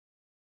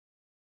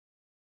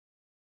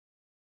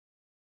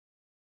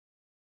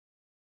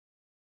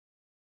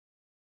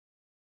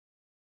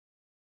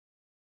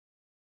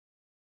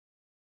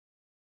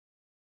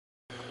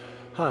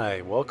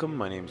Hi, welcome.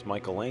 My name is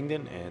Michael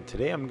Langdon, and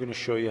today I'm going to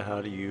show you how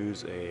to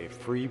use a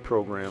free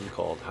program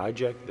called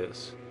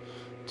HijackThis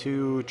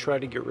to try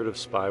to get rid of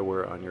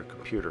spyware on your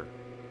computer.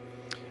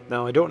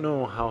 Now, I don't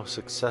know how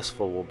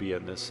successful we'll be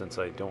in this since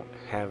I don't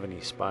have any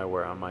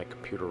spyware on my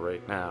computer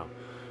right now,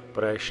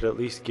 but I should at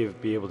least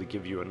be able to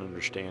give you an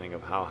understanding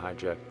of how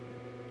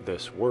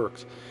HijackThis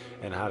works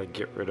and how to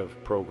get rid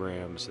of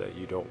programs that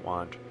you don't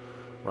want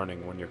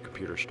running when your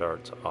computer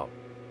starts up.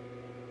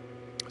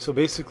 So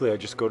basically I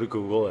just go to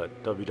Google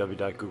at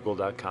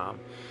www.google.com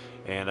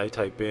and I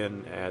type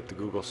in at the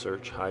Google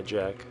search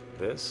hijack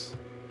this.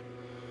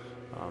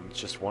 It's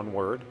just one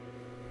word.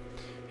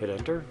 Hit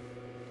enter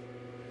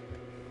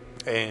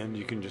and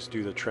you can just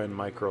do the Trend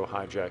Micro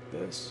Hijack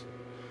This,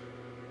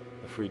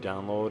 the free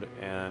download,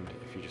 and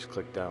if you just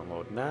click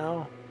download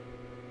now,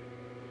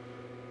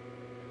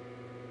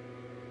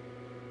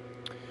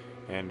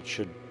 and it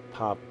should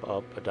pop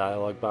up a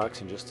dialog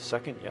box in just a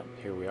second. Yep,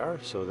 here we are.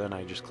 So then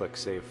I just click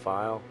save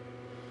file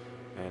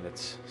and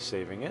it's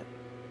saving it.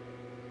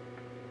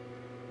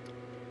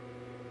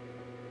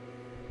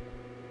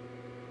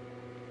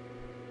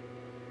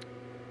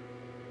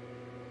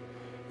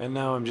 And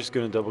now I'm just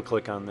going to double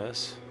click on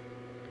this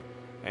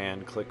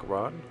and click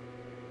run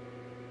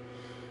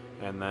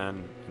and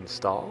then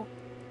install,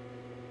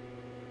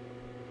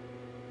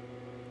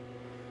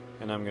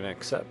 and I'm going to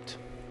accept.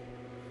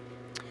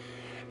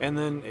 And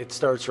then it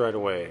starts right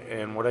away,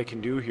 and what I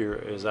can do here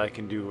is I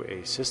can do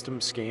a system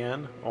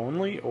scan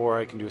only, or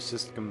I can do a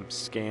system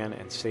scan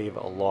and save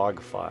a log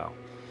file,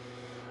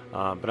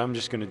 but I'm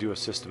just going to do a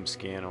system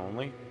scan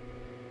only,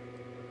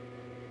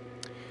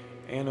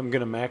 and I'm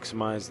going to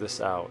maximize this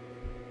out.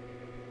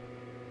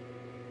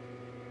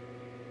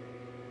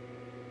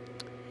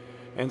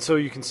 And so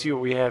you can see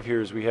what we have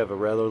here is we have a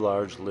rather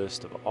large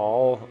list of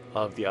all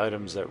of the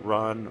items that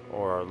run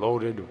or are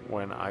loaded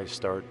when I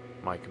start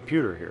my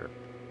computer here.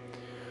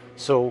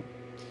 So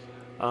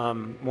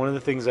one of the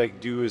things I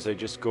do is I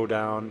just go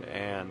down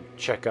and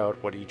check out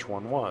what each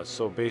one was.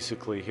 So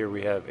basically here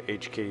we have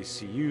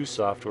HKCU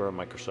software,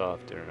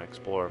 Microsoft Internet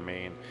Explorer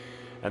main,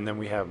 and then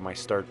we have my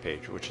start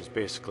page, which is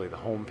basically the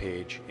home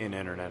page in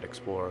Internet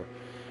Explorer.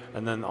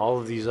 And then all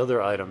of these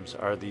other items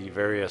are the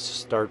various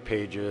start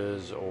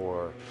pages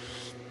or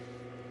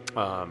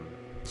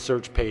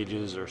search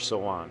pages or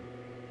so on.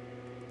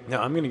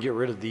 Now I'm going to get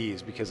rid of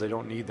these because I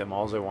don't need them.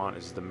 All I want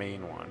is the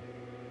main one.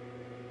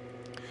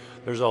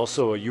 There's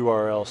also a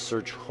URL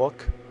search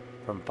hook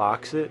from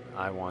Foxit.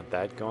 I want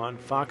that gone.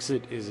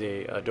 Foxit is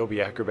a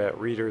Adobe Acrobat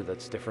reader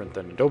that's different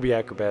than Adobe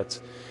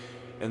Acrobats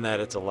in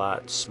that it's a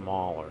lot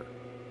smaller.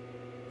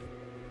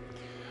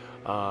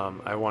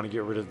 I want to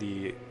get rid of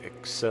the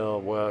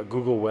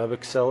Google Web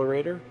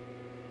Accelerator,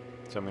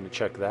 so I'm going to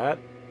check that.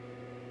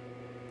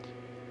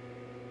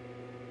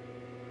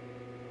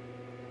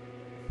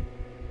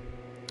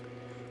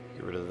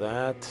 Get rid of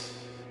that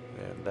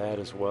and that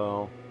as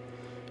well.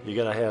 You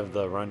gotta have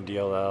the run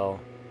DLL.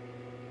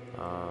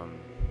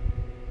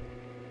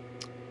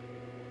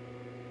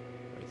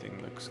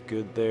 Everything looks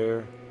good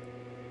there.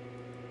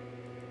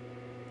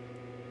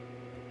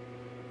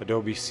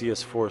 Adobe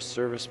CS4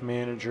 Service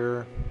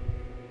Manager,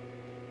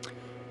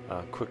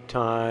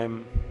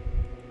 QuickTime.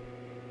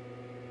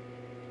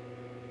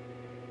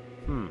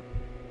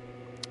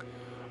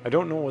 I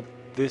don't know what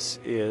this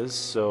is,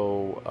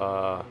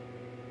 so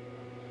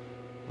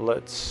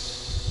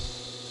let's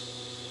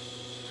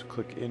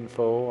click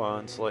info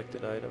on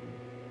selected item.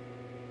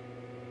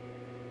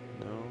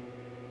 No.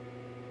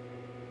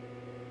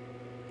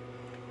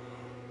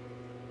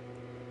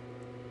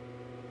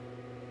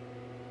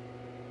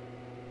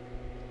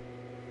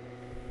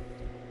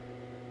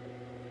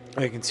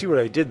 I can see what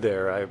I did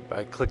there.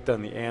 I clicked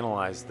on the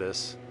analyze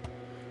this.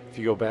 If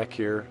you go back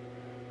here,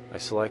 I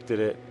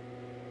selected it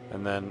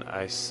and then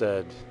I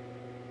said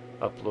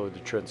upload to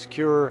Trend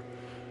Secure,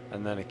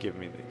 and then it gave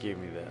me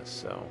this.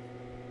 So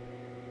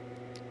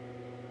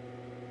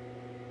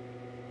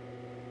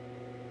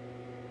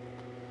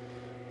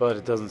but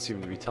it doesn't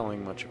seem to be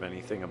telling much of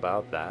anything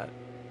about that.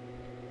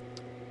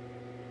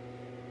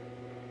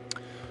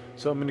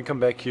 So I'm going to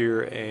come back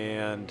here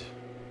and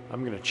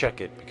I'm going to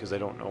check it because I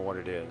don't know what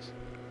it is.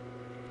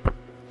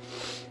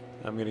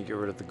 I'm going to get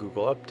rid of the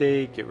Google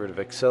Update, get rid of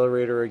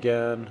Accelerator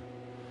again.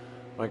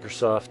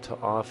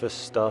 Microsoft Office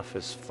stuff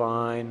is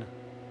fine.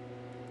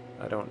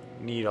 I don't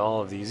need all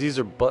of these. These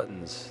are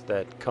buttons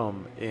that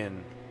come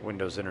in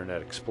Windows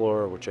Internet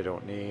Explorer, which I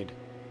don't need.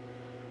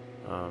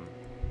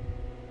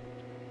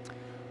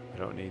 I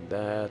don't need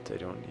that. I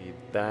don't need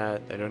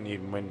that. I don't need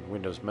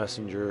Windows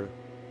Messenger.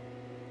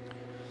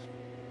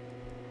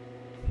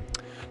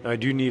 Now I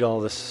do need all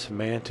the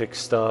semantic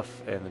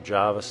stuff and the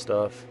Java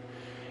stuff.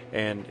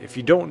 And if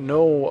you don't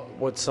know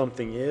what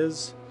something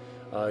is,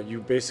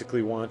 you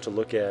basically want to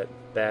look at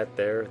that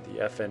there,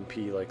 the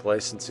FNP, like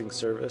licensing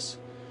service.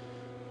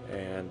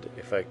 And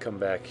if I come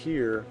back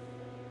here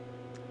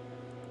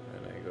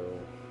and I go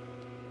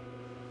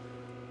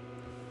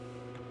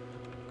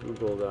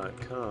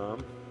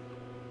google.com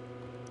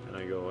and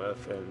I go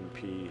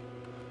FNP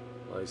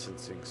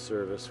licensing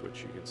service,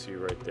 which you can see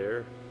right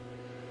there,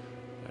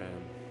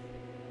 And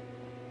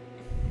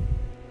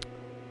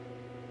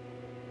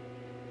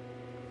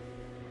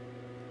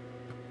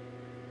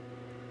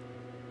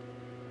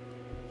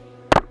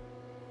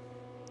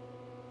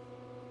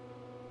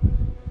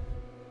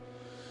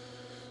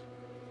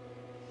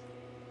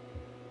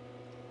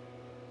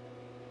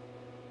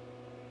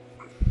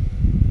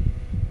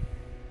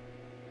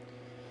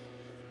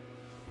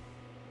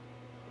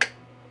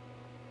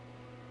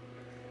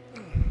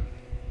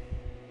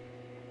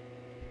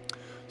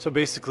so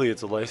basically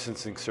it's a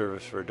licensing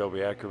service for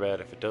Adobe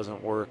Acrobat. If it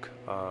doesn't work,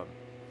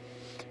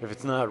 if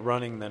it's not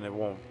running, then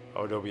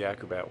Adobe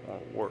Acrobat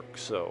won't work.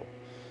 So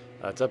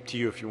it's up to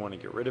you if you want to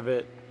get rid of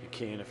it. You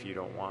can if you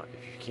don't want.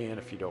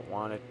 If you don't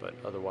want it, but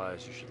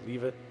otherwise you should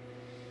leave it.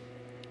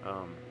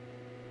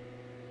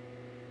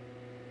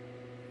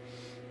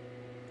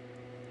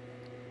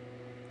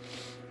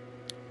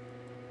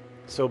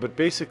 But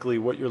basically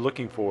what you're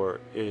looking for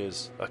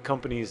is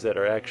companies that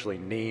are actually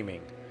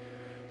naming.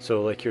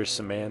 So like here's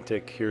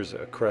Semantic, here's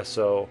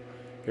Acresso,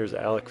 here's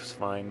Alex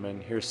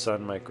Feynman, here's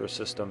Sun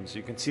Microsystems.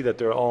 You can see that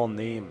they're all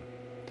name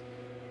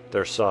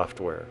their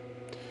software.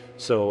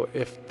 So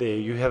if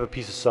you have a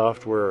piece of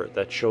software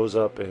that shows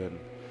up in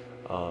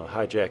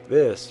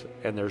HijackThis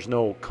and there's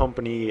no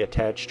company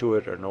attached to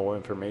it or no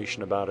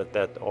information about it,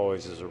 that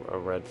always is a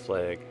red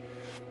flag.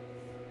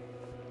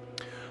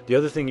 The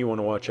other thing you want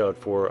to watch out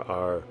for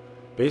are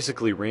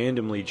basically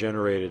randomly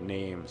generated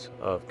names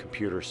of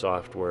computer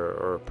software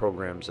or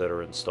programs that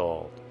are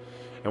installed.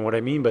 And what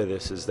I mean by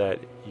this is that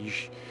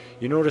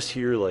you notice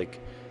here, like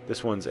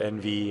this one's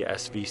NV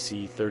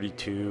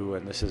SVC32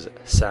 and this is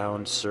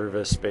Sound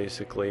Service.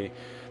 Basically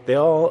they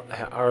all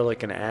are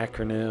like an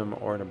acronym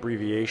or an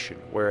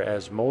abbreviation,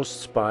 whereas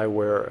most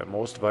spyware and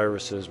most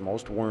viruses,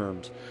 most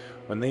worms,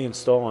 when they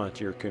install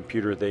onto your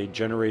computer, they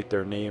generate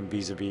their name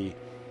vis-a-vis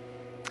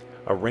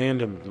a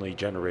randomly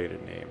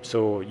generated name.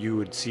 So you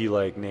would see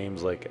like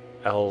names like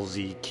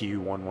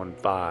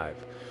LZQ115,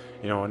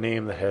 you know, a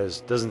name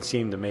that doesn't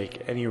seem to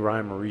make any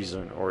rhyme or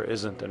reason or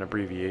isn't an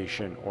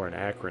abbreviation or an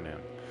acronym.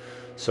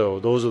 So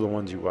those are the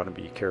ones you want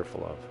to be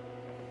careful of.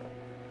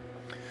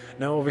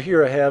 Now over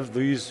here I have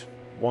these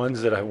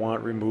ones that I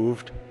want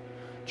removed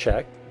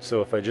checked.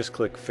 So if I just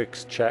click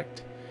Fix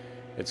Checked,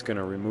 it's going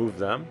to remove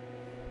them,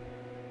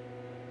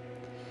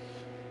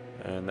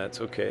 and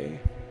that's okay.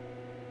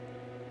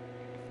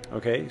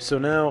 Okay, so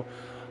now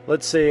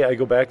let's say I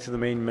go back to the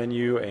main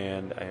menu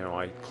and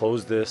I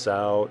close this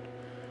out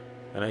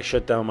and I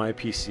shut down my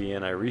PC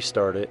and I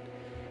restart it,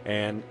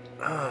 and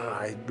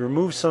I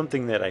remove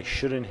something that I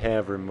shouldn't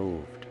have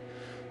removed.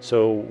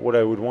 So what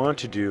I would want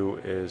to do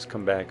is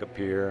come back up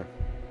here.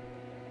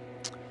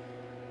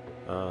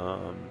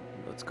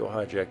 Let's go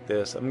hijack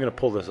this. I'm going to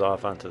pull this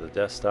off onto the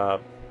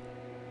desktop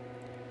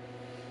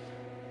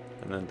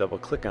and then double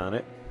click on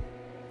it.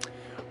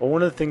 Well,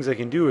 one of the things I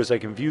can do is I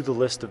can view the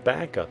list of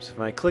backups. If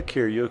I click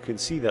here, you can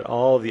see that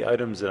all the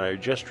items that I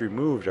just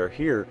removed are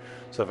here.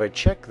 So if I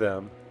check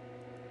them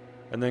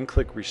and then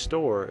click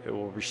Restore, it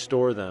will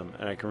restore them,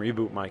 and I can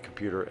reboot my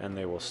computer and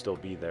they will still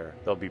be there.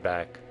 They'll be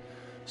back.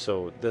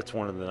 So that's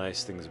one of the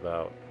nice things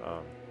about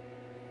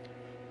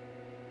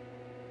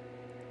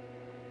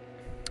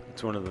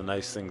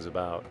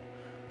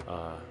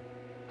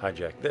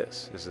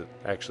HijackThis, is it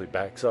actually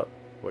backs up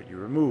what you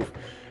remove.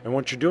 And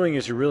what you're doing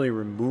is you're really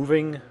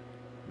removing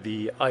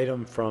the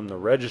item from the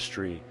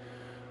registry,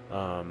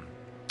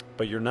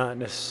 but you're not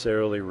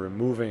necessarily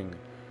removing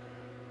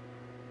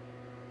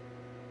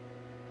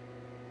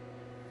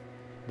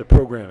the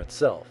program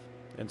itself.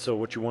 And so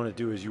what you want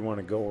to do is you want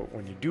to go,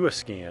 when you do a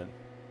scan,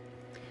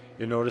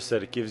 you'll notice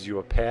that it gives you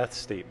a path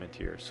statement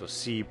here. So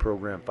C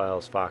program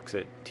files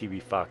foxit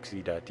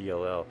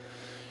tbfoxy.dll.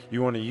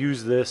 You want to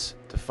use this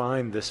to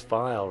find this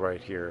file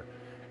right here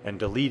and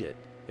delete it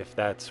if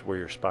that's where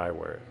your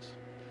spyware is.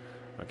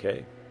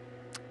 Okay,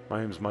 my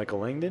name is Michael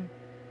Langdon,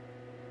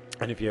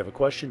 and if you have a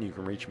question, you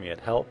can reach me at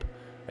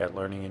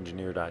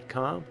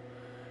help@LearningEngineer.com,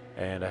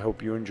 and I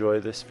hope you enjoy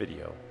this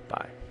video.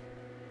 Bye.